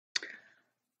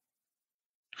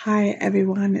Hi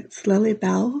everyone, it's Lily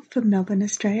Bell from Melbourne,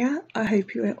 Australia. I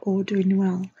hope you are all doing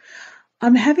well.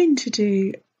 I'm having to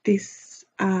do this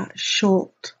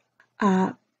short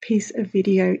piece of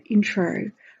video intro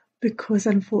because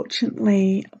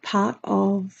unfortunately part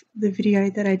of the video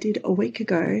that I did a week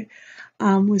ago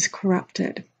was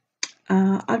corrupted.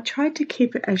 I've tried to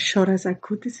keep it as short as I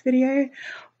could this video,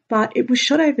 but it was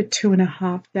shot over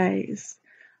 2.5 days.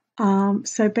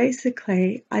 So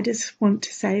basically, I just want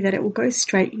to say that it will go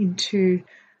straight into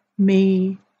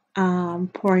me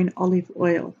pouring olive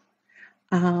oil.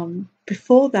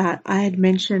 Before that, I had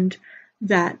mentioned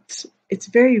that it's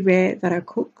very rare that I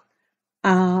cook,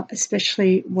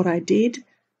 especially what I did,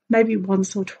 maybe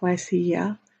once or twice a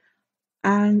year.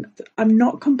 And I'm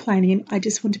not complaining, I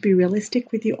just want to be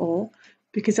realistic with you all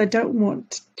because I don't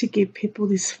want to give people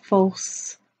this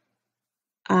false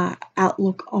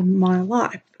outlook on my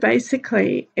life.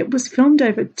 Basically, it was filmed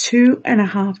over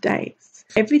 2.5 days.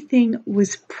 Everything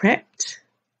was prepped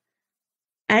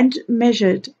and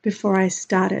measured before I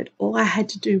started. All I had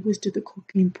to do was do the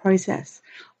cooking process.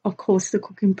 Of course, the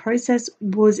cooking process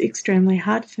was extremely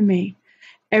hard for me.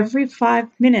 Every 5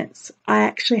 minutes, I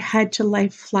actually had to lay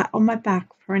flat on my back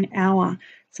for an hour,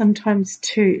 sometimes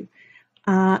 2.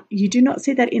 You do not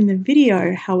see that in the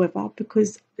video, however,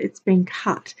 because it's been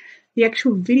cut. The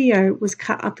actual video was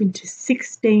cut up into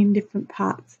 16 different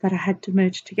parts that I had to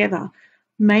merge together.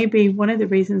 Maybe one of the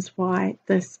reasons why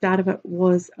the start of it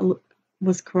was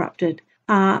corrupted.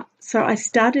 So I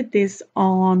started this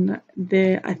on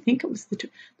I think it was the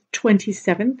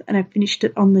 27th, and I finished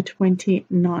it on the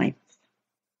 29th,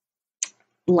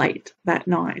 late that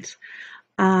night.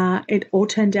 It all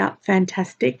turned out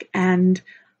fantastic, and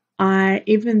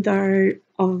even though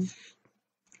I've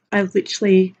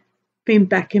literally been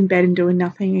back in bed and doing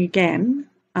nothing again,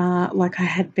 like I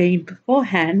had been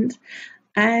beforehand,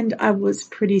 and I was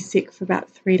pretty sick for about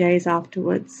 3 days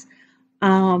afterwards.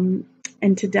 And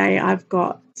today I've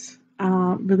got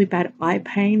really bad eye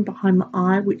pain behind my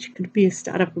eye, which could be a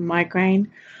start of a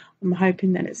migraine. I'm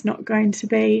hoping that it's not going to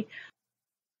be.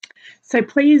 So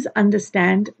please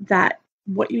understand that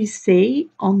what you see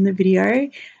on the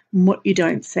video and what you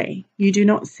don't see. You do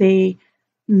not see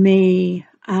me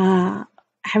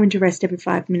having to rest every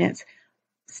 5 minutes.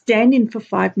 Standing for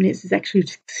 5 minutes is actually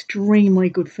extremely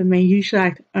good for me. Usually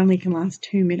I only can last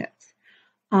 2 minutes,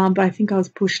 but I think I was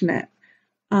pushing it.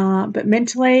 But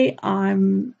mentally,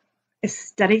 I'm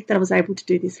ecstatic that I was able to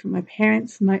do this for my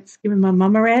parents, giving my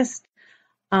mum a rest.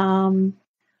 So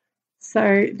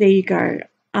there you go.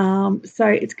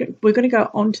 So we're going to go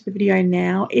on to the video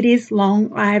now. It is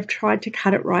long. I have tried to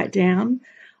cut it right down,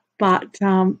 but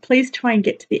please try and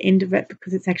get to the end of it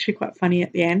because it's actually quite funny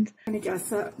at the end. I'm going to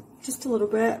gas it just a little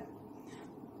bit.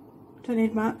 Don't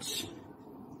need much.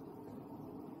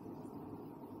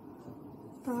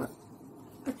 But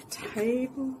a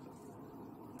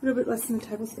little bit less than a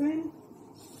tablespoon.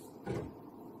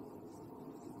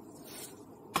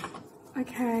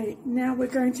 Okay, now we're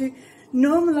going to,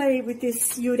 normally with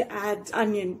this you would add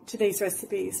onion to these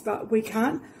recipes, but we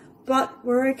can't. But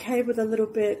we're okay with a little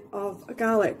bit of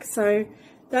garlic. So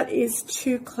that is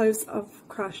 2 cloves of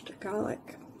crushed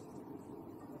garlic.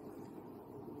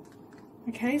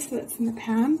 Okay, so that's in the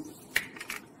pan.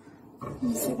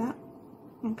 You see that?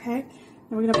 Okay.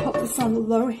 Now we're going to pop this on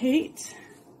low heat.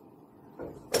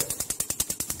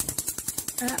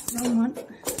 Wrong one. There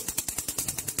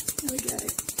we go.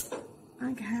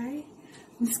 Okay.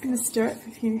 I'm just going to stir it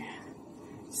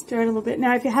stir it a little bit.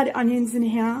 Now, if you had onions in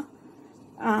here,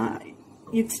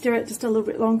 you'd stir it just a little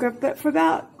bit longer, but for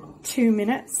about 2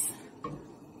 minutes.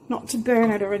 Not to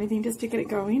burn it or anything, just to get it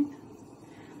going.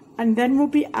 And then we'll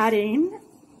be adding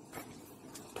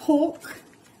pork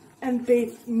and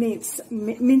beef minced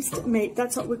meat.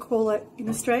 That's what we call it in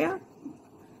Australia.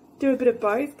 Do a bit of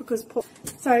both because pork.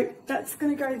 So that's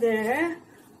going to go there.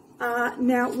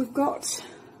 Now we've got,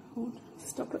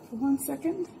 stop it for 1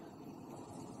 second.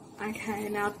 Okay,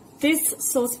 now this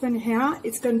saucepan here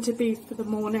is going to be for the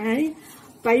mornay.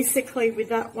 Basically with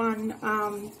that one,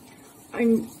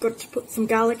 I've got to put some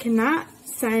garlic in that,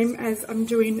 same as I'm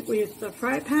doing with the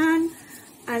fry pan.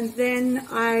 And then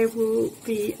I will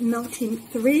be melting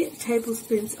 3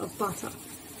 tablespoons of butter,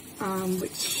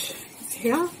 which is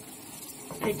here.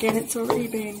 Again, it's already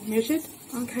been measured,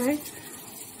 okay?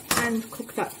 And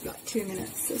cook that for like 2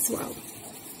 minutes as well.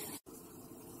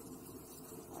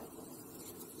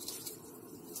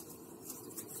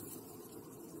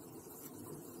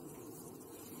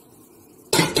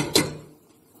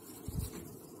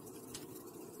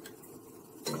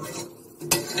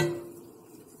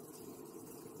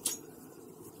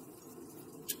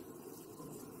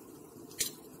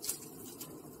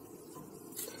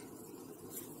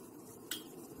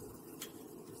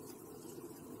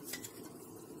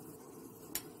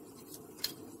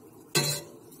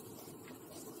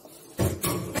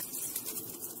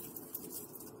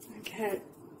 Okay, I'm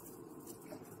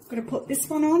going to put this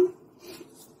one on.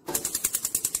 I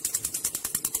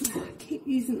keep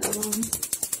using that one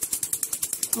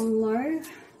on low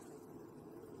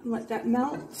and let that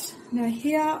melt. Now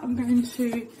here I'm going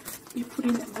to be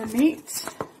putting the meat.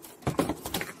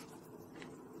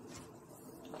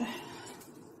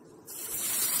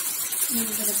 And I'm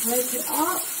going to break it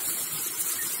up.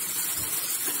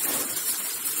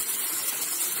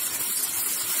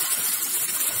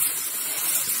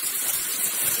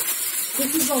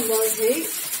 This is on low heat.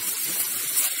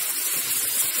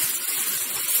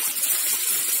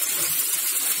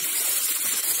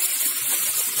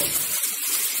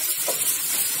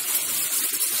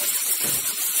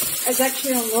 It's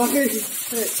actually on low, but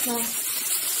it's put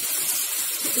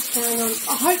the fan on.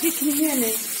 I hope you can hear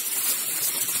me.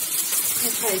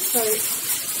 Okay, so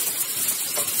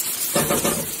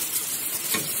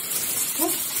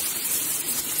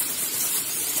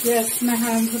yes, my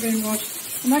hands have been washed.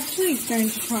 I'm actually going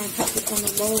to try and put it on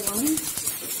the lower one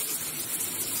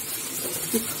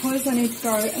because I need to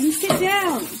go and sit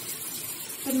down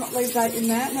and not leave that in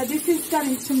there. Now this is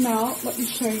starting to melt. Let me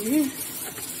show you.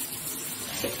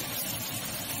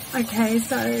 Okay,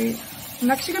 so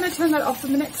I'm actually going to turn that off for a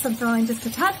minute because I'm feeling just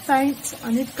a tad faint.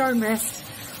 I need to go and rest.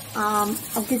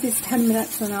 I'll give this 10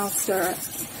 minutes and I'll stir it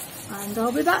and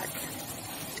I'll be back.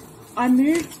 I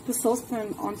moved the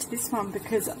saucepan onto this one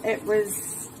because it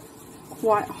was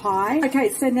quite high. Okay,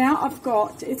 so now I've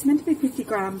got, it's meant to be 50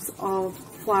 grams of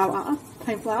flour,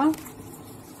 plain flour.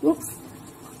 Whoops.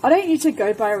 I don't usually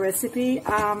go by a recipe.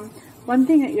 One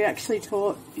thing that you're actually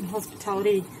taught in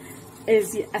hospitality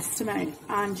is you estimate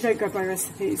and you don't go by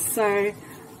recipes. So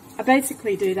I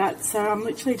basically do that. So I'm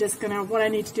literally just gonna, what I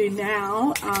need to do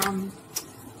now,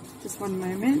 just one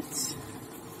moment.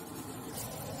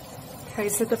 Okay,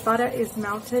 so the butter is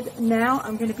melted. Now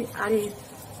I'm going to be adding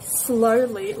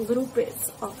slowly little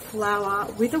bits of flour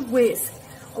with a whisk.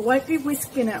 I won't be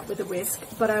whisking it with a whisk,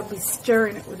 but I'll be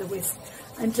stirring it with a whisk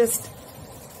and just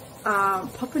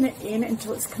popping it in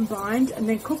until it's combined and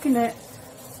then cooking it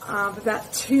for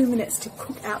about 2 minutes to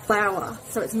cook out flour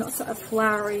so it's not sort of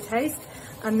floury taste,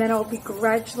 and then I'll be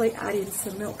gradually adding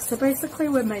some milk. So basically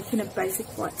we're making a basic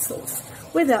white sauce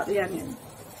without the onion.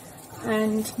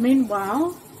 And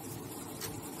meanwhile,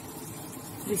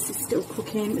 this is still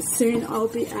cooking. Soon I'll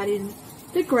be adding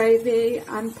the gravy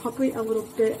and probably a little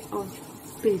bit of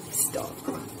beef stock.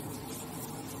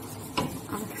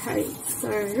 Okay,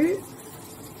 so I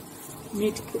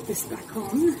need to put this back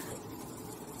on.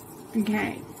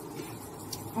 Okay,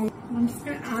 I'm just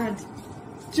going to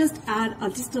add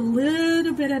just a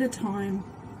little bit at a time.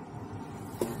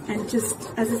 And just,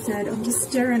 as I said, I'm just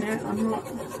stirring it. I'm not,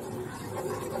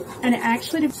 and it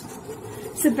actually,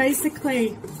 so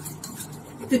basically,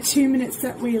 the 2 minutes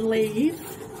that we leave,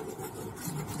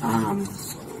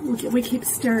 we keep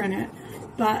stirring it,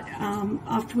 but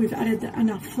after we've added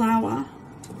enough flour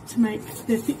to make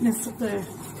the thickness of the,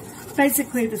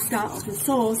 basically the start of the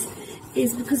sauce,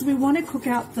 is because we want to cook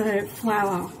out the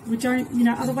flour. We don't, you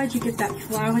know, otherwise you get that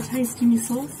flour taste in your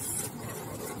sauce.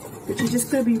 But you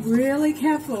just got to be really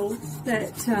careful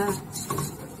that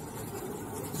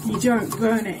you don't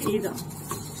burn it either.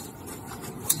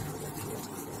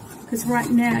 Because right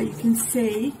now you can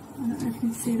see, I don't know if you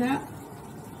can see that,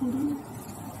 hold on,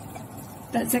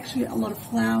 that's actually a lot of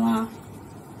flour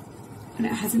and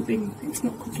it hasn't been, it's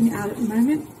not cooking out at the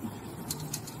moment.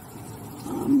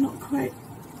 I'm not quite,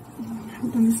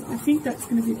 hold on, I think that's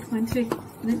going to be plenty. I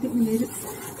don't think we need it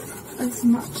as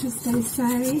much as they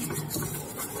say.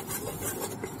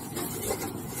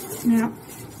 Now,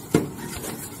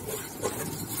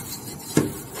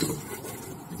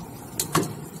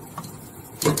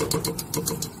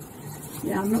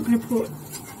 yeah, I'm not going to put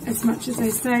as much as they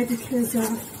say because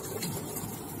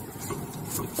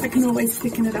I can always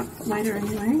thicken it up later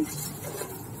anyway.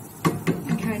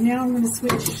 Okay, now I'm going to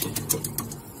switch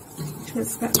to a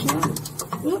spatula.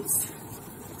 Whoops,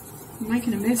 I'm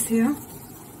making a mess here.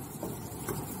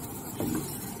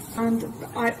 And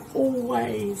I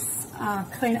always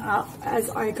clean up as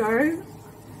I go.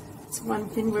 It's one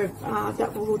thing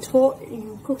that we were taught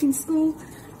in cooking school,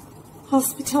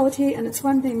 hospitality, and it's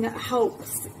one thing that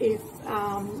helps if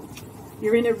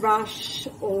you're in a rush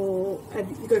or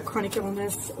you've got a chronic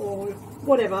illness or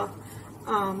whatever,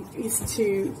 is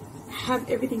to have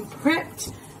everything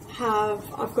prepped.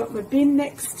 I've got my bin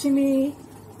next to me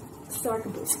so I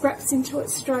can put scraps into it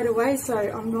straight away, so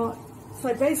I'm not,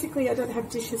 so basically I don't have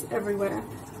dishes everywhere.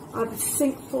 I have a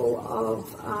sink full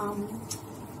of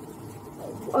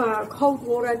cold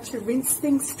water to rinse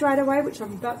things straight away, which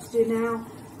I'm about to do now.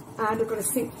 And I've got a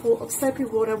sink full of soapy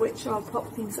water, which I'll pop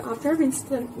things after I rinse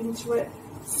them into it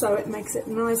so it makes it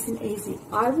nice and easy.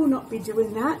 I will not be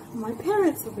doing that. My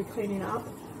parents will be cleaning up,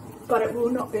 but it will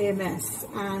not be a mess,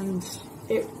 and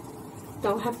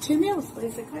they'll have 2 meals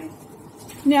basically.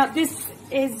 Now this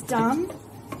is done.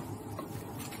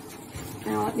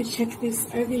 Now let me check this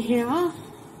over here.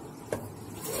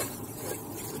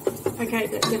 Okay,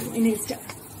 that definitely needs to,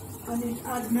 I need to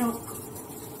add milk.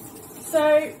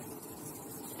 So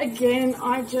again,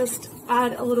 I just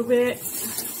add a little bit,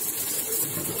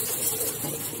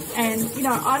 and you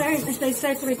know, I don't, they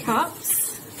say 3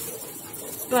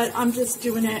 cups, but I'm just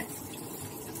doing it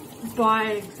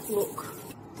by look.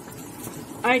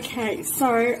 Okay,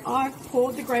 so I've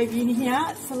poured the gravy in here.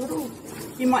 It's a little,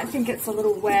 you might think it's a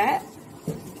little wet,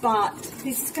 but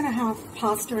this is going to have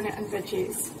pasta in it and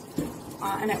veggies,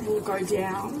 and it will go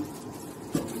down.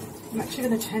 I'm actually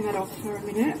going to turn that off for a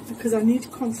minute because I need to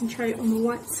concentrate on the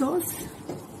white sauce.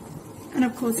 And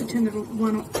of course I turned the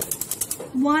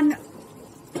one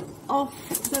off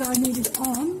that I needed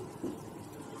on.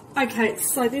 Okay,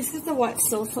 so this is the white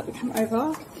sauce. Let me come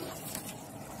over.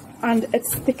 And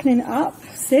it's thickening up,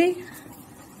 see?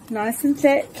 Nice and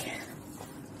thick.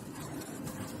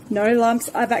 No lumps.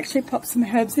 I've actually popped some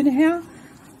herbs in here.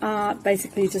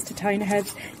 Basically just Italian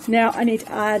herbs. Now I need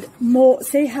to add more.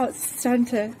 See how it's starting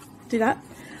to do that?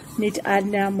 I need to add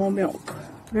now more milk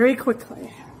very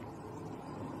quickly.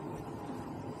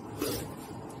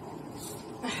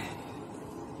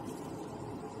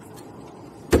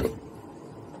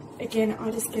 Again,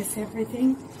 I just guess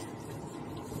everything.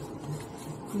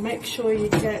 Make sure you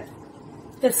get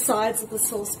the sides of the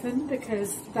saucepan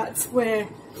because that's where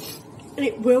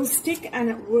it will stick and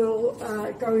it will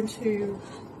go into,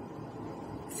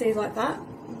 see, like that.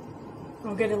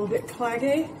 I'll get a little bit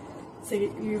claggy. So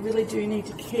you really do need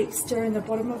to keep stirring the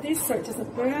bottom of this so it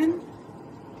doesn't burn.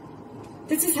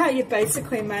 This is how you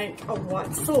basically make a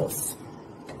white sauce.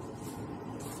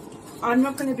 I'm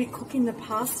not going to be cooking the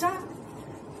pasta.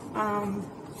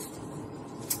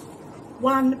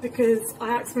 One, because I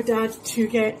asked my dad to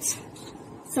get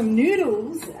some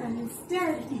noodles and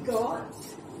instead he got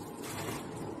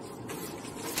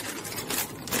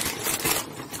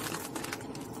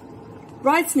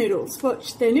rice noodles,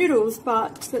 which they're noodles,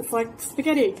 but it's like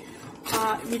spaghetti.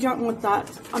 You don't want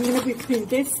that. I'm going to be putting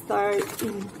this though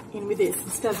in with this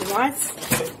instead of the rice.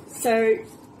 So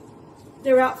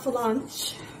they're out for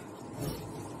lunch.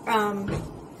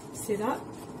 See that?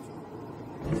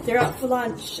 They're out for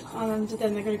lunch and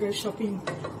then they're going to go shopping.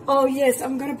 Oh yes,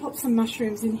 I'm going to pop some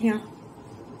mushrooms in here.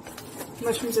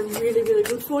 Mushrooms are really, really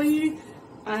good for you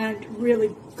and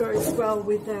really goes well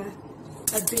with a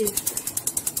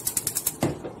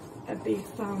beef,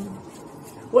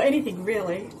 well, anything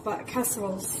really, but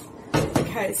casseroles.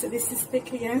 Okay, so this is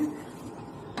thick again.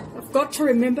 I've got to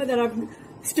remember that I've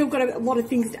still got a lot of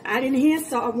things to add in here,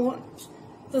 so I want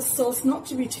the sauce not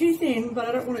to be too thin, but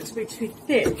I don't want it to be too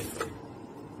thick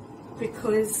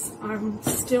because I'm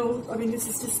still, I mean, this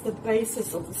is just the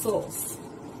basis of the sauce.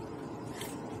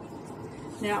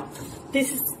 Now,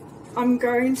 this is, I'm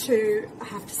going to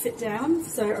have to sit down,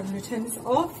 so I'm going to turn this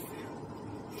off.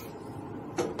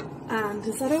 And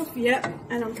is that off? Yep.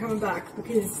 And I'm coming back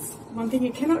because one thing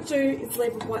you cannot do is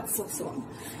leave a white sauce on.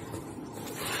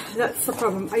 That's the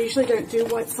problem. I usually don't do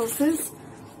white sauces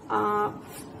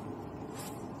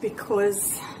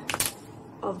because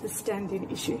of the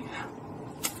stand-in issue.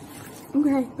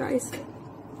 Okay, guys.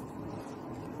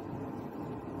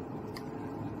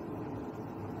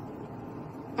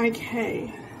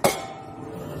 Okay.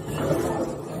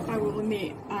 I will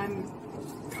admit,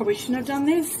 probably shouldn't have done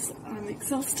this. I'm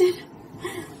exhausted.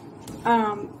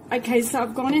 Okay, so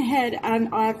I've gone ahead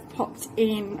and I've popped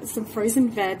in some frozen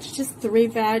veg, just 3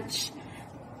 veg.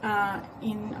 I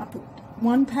put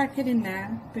 1 packet in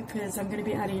there because I'm going to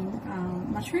be adding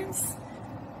mushrooms,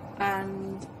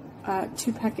 and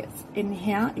 2 packets in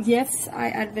here. Yes, I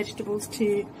add vegetables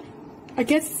too. I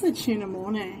guess it's a tuna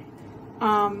morning.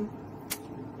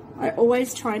 I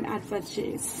always try and add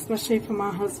veggies, especially for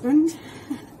my husband.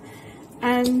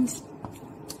 And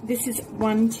this is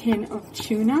 1 tin of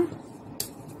tuna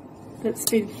that's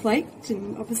been flaked,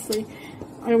 and obviously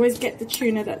I always get the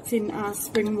tuna that's in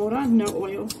spring water, no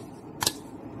oil.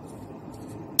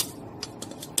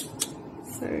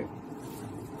 So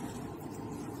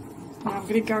now I'm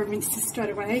going to go rinse this straight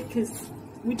away because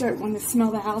we don't want to smell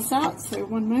the house out. So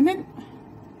 1 moment.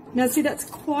 Now see, that's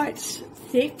quite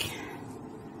thick.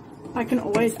 I can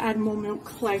always add more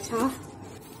milk later.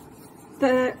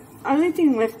 The only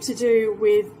thing left to do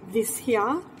with this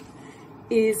here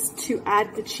is to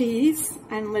add the cheese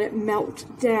and let it melt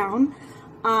down.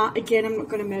 Again, I'm not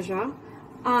going to measure.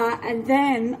 and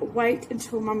then wait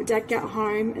until Mum and Dad get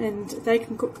home and they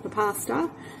can cook the pasta.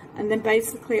 And then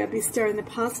basically I'll be stirring the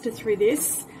pasta through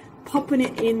this, popping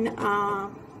it in a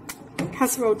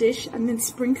casserole dish, and then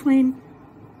sprinkling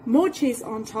more cheese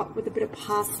on top with a bit of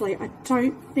parsley. I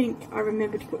don't think I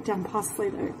remember to put down parsley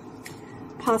though.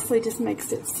 Parsley just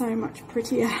makes it so much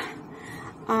prettier.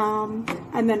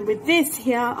 And then with this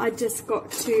here, I just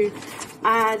got to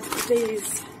add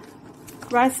these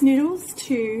rice noodles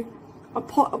to a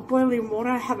pot of boiling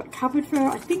water, have it covered for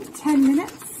I think 10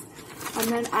 minutes, and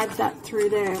then add that through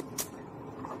there.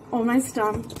 Almost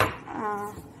done.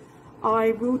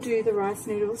 I will do the rice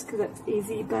noodles because that's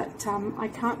easy, but I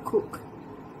can't cook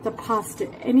the pasta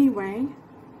anyway,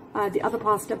 the other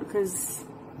pasta, because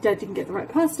Dad didn't get the right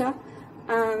pasta,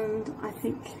 and I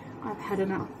think I've had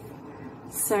enough.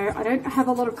 So I don't have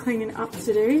a lot of cleaning up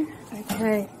to do.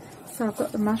 Okay, so I've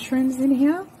got the mushrooms in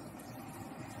here.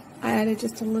 I added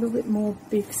just a little bit more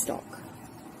beef stock.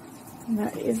 And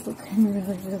that is looking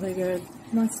really, really good.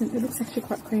 Nice, and it looks actually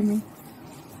quite creamy.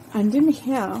 And in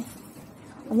here,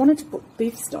 I wanted to put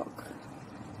beef stock,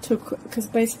 because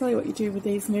basically what you do with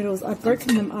these noodles, I've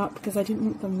broken them up because I didn't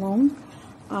want them long.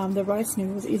 The rice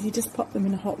noodles is you just pop them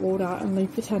in hot water and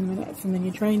leave for 10 minutes, and then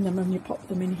you drain them and you pop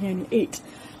them in here and you eat.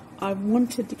 I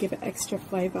wanted to give it extra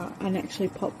flavour and actually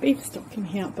pop beef stock in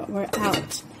here, but we're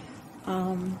out.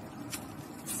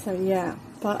 So yeah,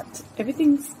 but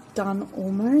everything's done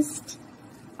almost.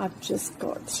 I've just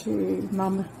got to,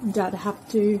 Mum and Dad have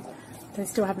to, they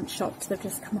still haven't shopped, they've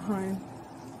just come home.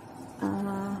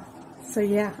 So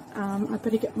yeah, I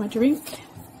better get my drink.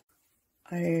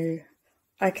 Oh,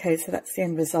 okay, so that's the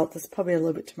end result. There's probably a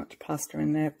little bit too much pasta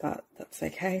in there, but that's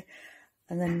okay.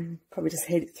 And then probably just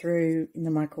heat it through in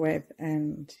the microwave,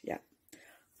 and yeah.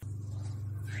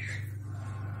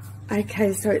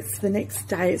 Okay, so it's the next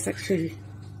day. It's actually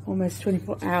almost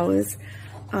 24 hours.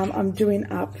 I'm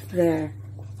doing up the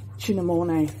tuna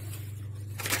mornay.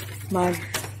 My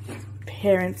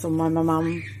parents, or my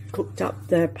mum, cooked up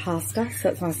the pasta, so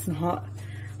it's nice and hot.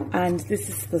 And this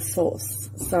is the sauce.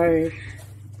 So,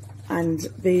 and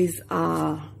these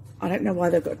are, I don't know why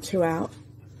they've got two out.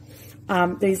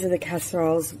 These are the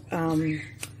casseroles,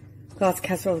 glass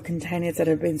casserole containers that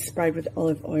have been sprayed with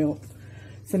olive oil.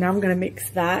 So now I'm going to mix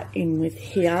that in with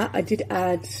here. I did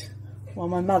add, well,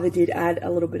 my mother did add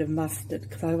a little bit of mustard,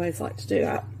 because I always like to do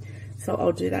that. So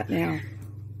I'll do that now.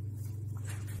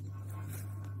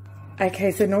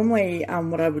 Okay, so normally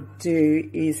what I would do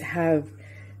is have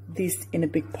this in a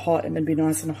big pot and it'd be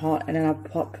nice and hot, and then I'd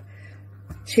pop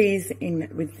cheese in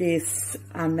with this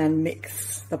and then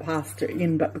mix the pasta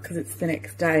in, but because it's the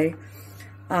next day,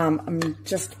 I'm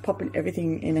just popping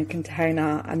everything in a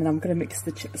container, and then I'm going to mix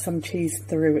some cheese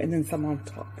through and then some on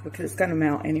top, because it's going to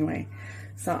melt anyway.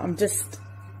 So I'm just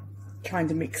trying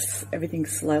to mix everything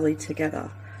slowly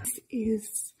together. This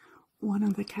is one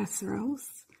of the casseroles.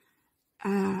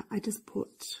 I just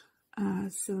put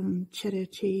some cheddar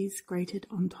cheese grated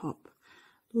on top,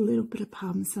 a little bit of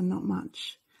parmesan, not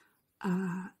much,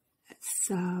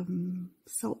 some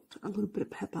salt, a little bit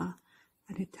of pepper,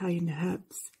 and Italian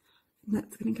herbs. And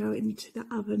that's going to go into the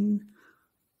oven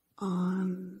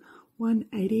on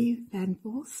 180 fan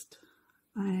forced,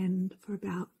 and for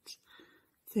about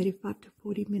 35 to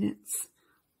 40 minutes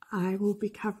I will be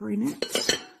covering it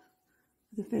for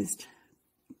the first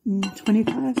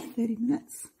 25-30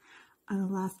 minutes, and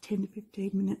the last 10 to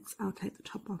 15 minutes I'll take the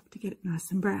top off to get it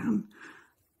nice and brown.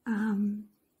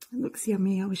 It looks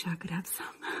yummy. I wish I could have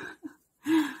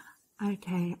some.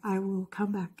 Okay, I will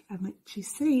come back and let you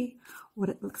see what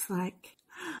it looks like.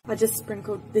 I just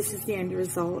sprinkled, this is the end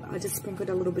result, I just sprinkled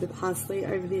a little bit of parsley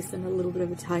over this and a little bit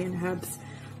of Italian herbs.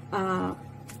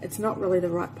 It's not really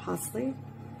the right parsley,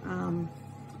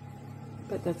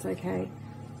 but that's okay.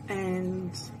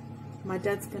 And my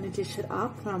dad's going to dish it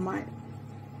up, and I might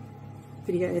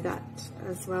video that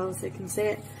as well so you can see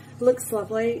it. It looks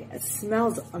lovely, it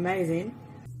smells amazing.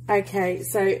 Okay,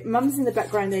 so Mum's in the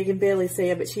background there, you can barely see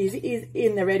her, but she's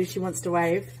in the red if she wants to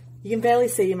wave. You can barely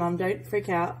see your Mum, don't freak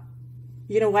out.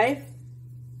 You gonna wave?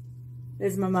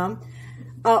 There's my Mum.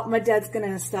 Oh, my dad's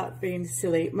gonna start being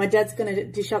silly. My dad's gonna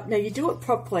dish up. Now you do it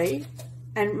properly,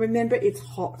 and remember it's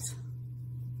hot.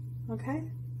 Okay,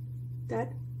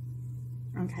 Dad?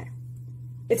 Okay.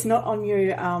 It's not on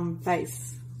your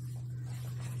face.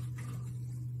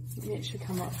 It should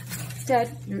come up. Dad,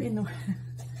 you're in the way.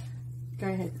 Go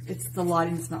ahead. It's the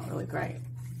lighting's not really great.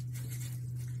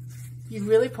 You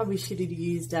really probably should have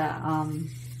used a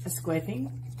square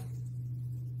thing.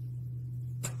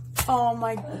 Oh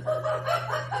my God.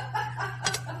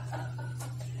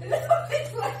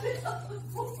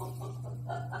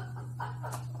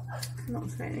 I'm not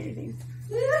saying anything.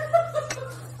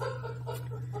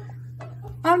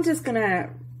 I'm just gonna,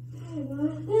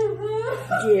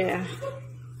 yeah.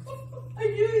 I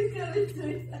knew he was gonna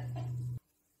do that.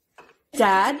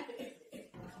 Dad,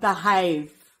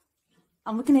 behave.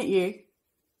 I'm looking at you.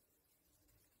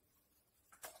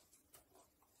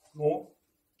 More?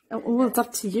 Well, it's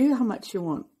up to you how much you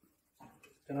want.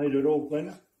 Can I do it all,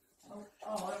 Glenda?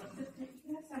 Oh, you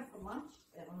can have some for lunch.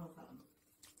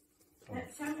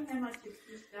 Tell me how much you've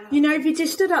dished up. You know, if you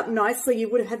dished it up nicely, you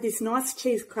would have had this nice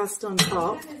cheese crust on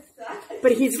top.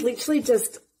 But he's literally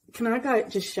just, can I go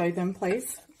just show them,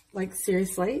 please? Like,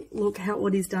 seriously, look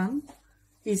what he's done.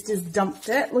 He's just dumped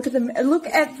it. Look at them. Look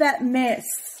at that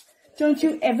mess. Don't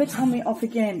you ever tell me off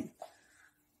again.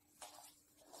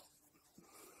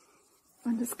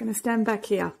 I'm just going to stand back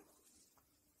here.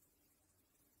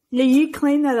 Yeah, you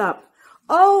clean that up.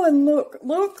 Oh, and look.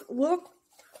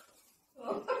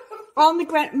 On the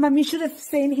ground. Mum, you should have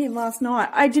seen him last night.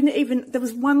 I didn't even, there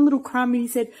was one little crumb and he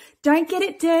said, don't get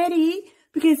it dirty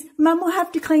because Mum will have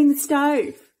to clean the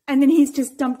stove. And then he's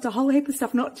just dumped a whole heap of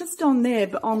stuff, not just on there,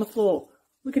 but on the floor.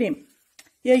 Look at him.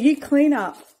 Yeah, you clean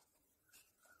up.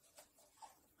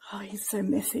 Oh, he's so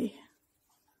messy.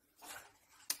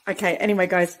 Okay, anyway,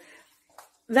 guys,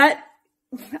 that,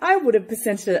 I would have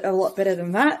presented it a lot better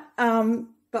than that.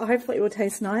 But hopefully it will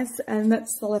taste nice. And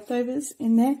that's the leftovers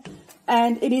in there.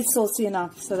 And it is saucy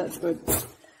enough, so that's good.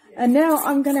 And now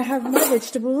I'm going to have my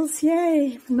vegetables.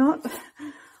 Yay, not.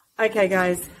 Okay,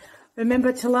 guys,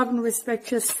 remember to love and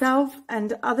respect yourself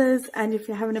and others. And if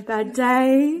you're having a bad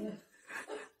day,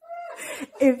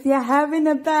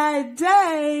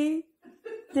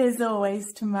 there's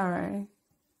always tomorrow.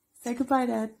 Say goodbye,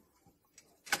 Dad.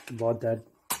 Goodbye, Dad.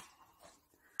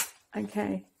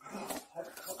 Okay.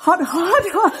 Hot.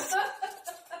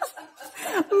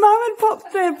 Mum had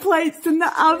popped their plates in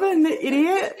the oven, the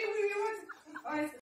idiot.